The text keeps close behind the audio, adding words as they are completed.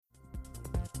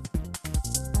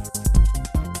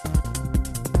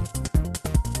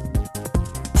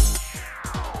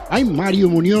I'm Mario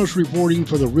Munoz reporting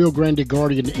for the Rio Grande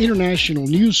Guardian International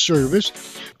News Service.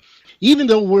 Even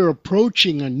though we're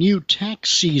approaching a new tax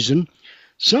season,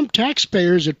 some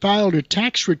taxpayers that filed their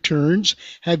tax returns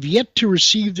have yet to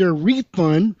receive their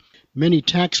refund. Many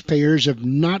taxpayers have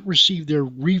not received their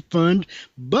refund,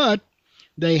 but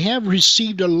they have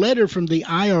received a letter from the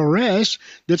IRS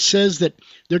that says that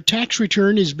their tax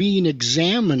return is being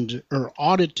examined or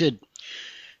audited.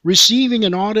 Receiving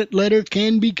an audit letter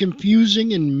can be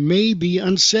confusing and may be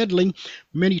unsettling.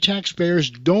 Many taxpayers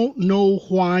don't know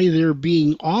why they're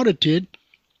being audited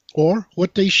or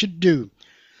what they should do.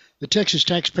 The Texas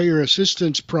Taxpayer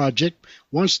Assistance Project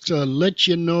wants to let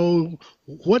you know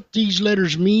what these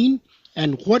letters mean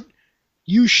and what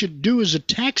you should do as a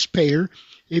taxpayer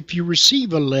if you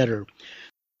receive a letter.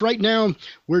 Right now,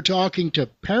 we're talking to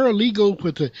paralegal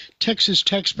with the Texas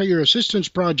Taxpayer Assistance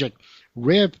Project,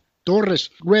 Rev Torres.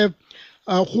 Rev,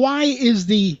 why is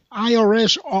the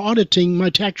IRS auditing my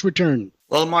tax return?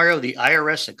 Well, Mario, the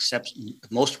IRS accepts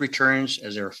most returns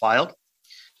as they're filed,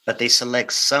 but they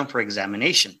select some for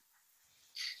examination.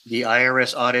 The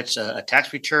IRS audits a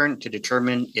tax return to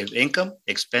determine if income,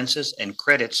 expenses, and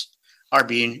credits are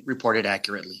being reported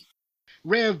accurately.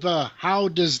 Rev, how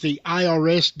does the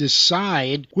IRS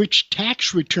decide which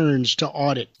tax returns to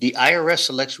audit? The IRS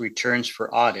selects returns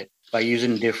for audit by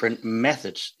using different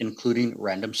methods, including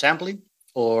random sampling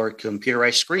or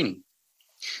computerized screening.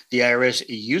 The IRS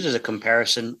uses a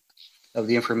comparison of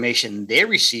the information they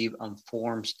receive on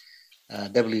forms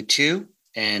W-2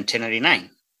 and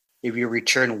 1099. If your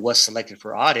return was selected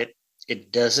for audit,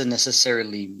 it doesn't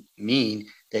necessarily mean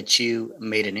that you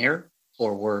made an error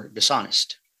or were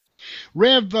dishonest.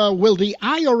 Rev, will the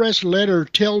IRS letter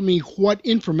tell me what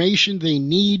information they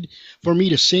need for me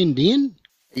to send in?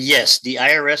 Yes, the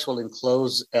IRS will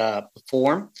enclose a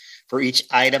form for each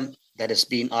item that is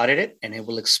being audited, and it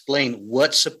will explain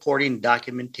what supporting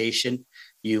documentation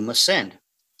you must send.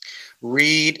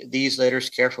 Read these letters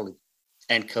carefully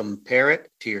and compare it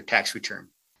to your tax return.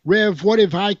 Rev, what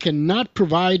if I cannot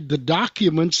provide the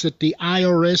documents that the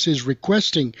IRS is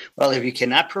requesting? Well, if you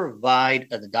cannot provide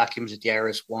the documents that the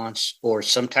IRS wants or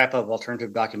some type of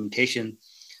alternative documentation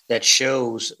that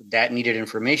shows that needed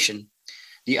information,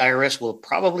 the IRS will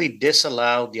probably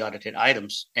disallow the audited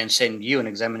items and send you an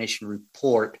examination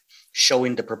report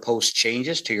showing the proposed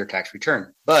changes to your tax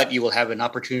return. But you will have an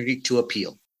opportunity to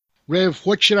appeal. Rev,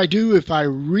 what should I do if I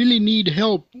really need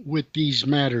help with these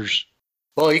matters?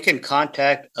 Well, you can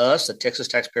contact us, the Texas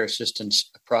Taxpayer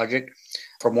Assistance Project,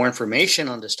 for more information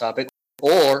on this topic,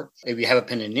 or if you have a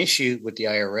pending issue with the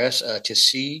IRS, to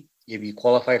see if you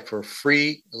qualify for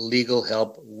free legal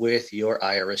help with your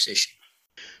IRS issue.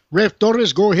 Rev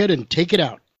Torres, go ahead and take it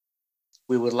out.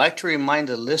 We would like to remind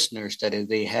the listeners that if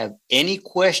they have any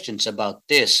questions about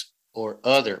this or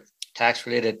other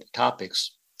tax-related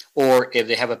topics, or if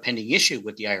they have a pending issue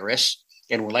with the IRS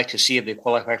and would like to see if they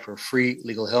qualify for free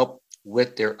legal help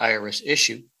with their IRS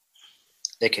issue,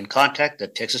 they can contact the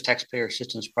Texas Taxpayer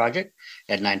Assistance Project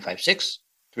at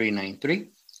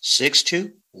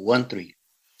 956-393-6213.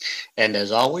 And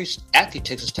as always, at the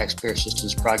Texas Taxpayer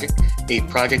Assistance Project, a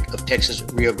project of Texas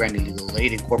Rio Grande Legal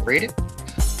Aid Incorporated,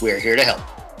 we are here to help.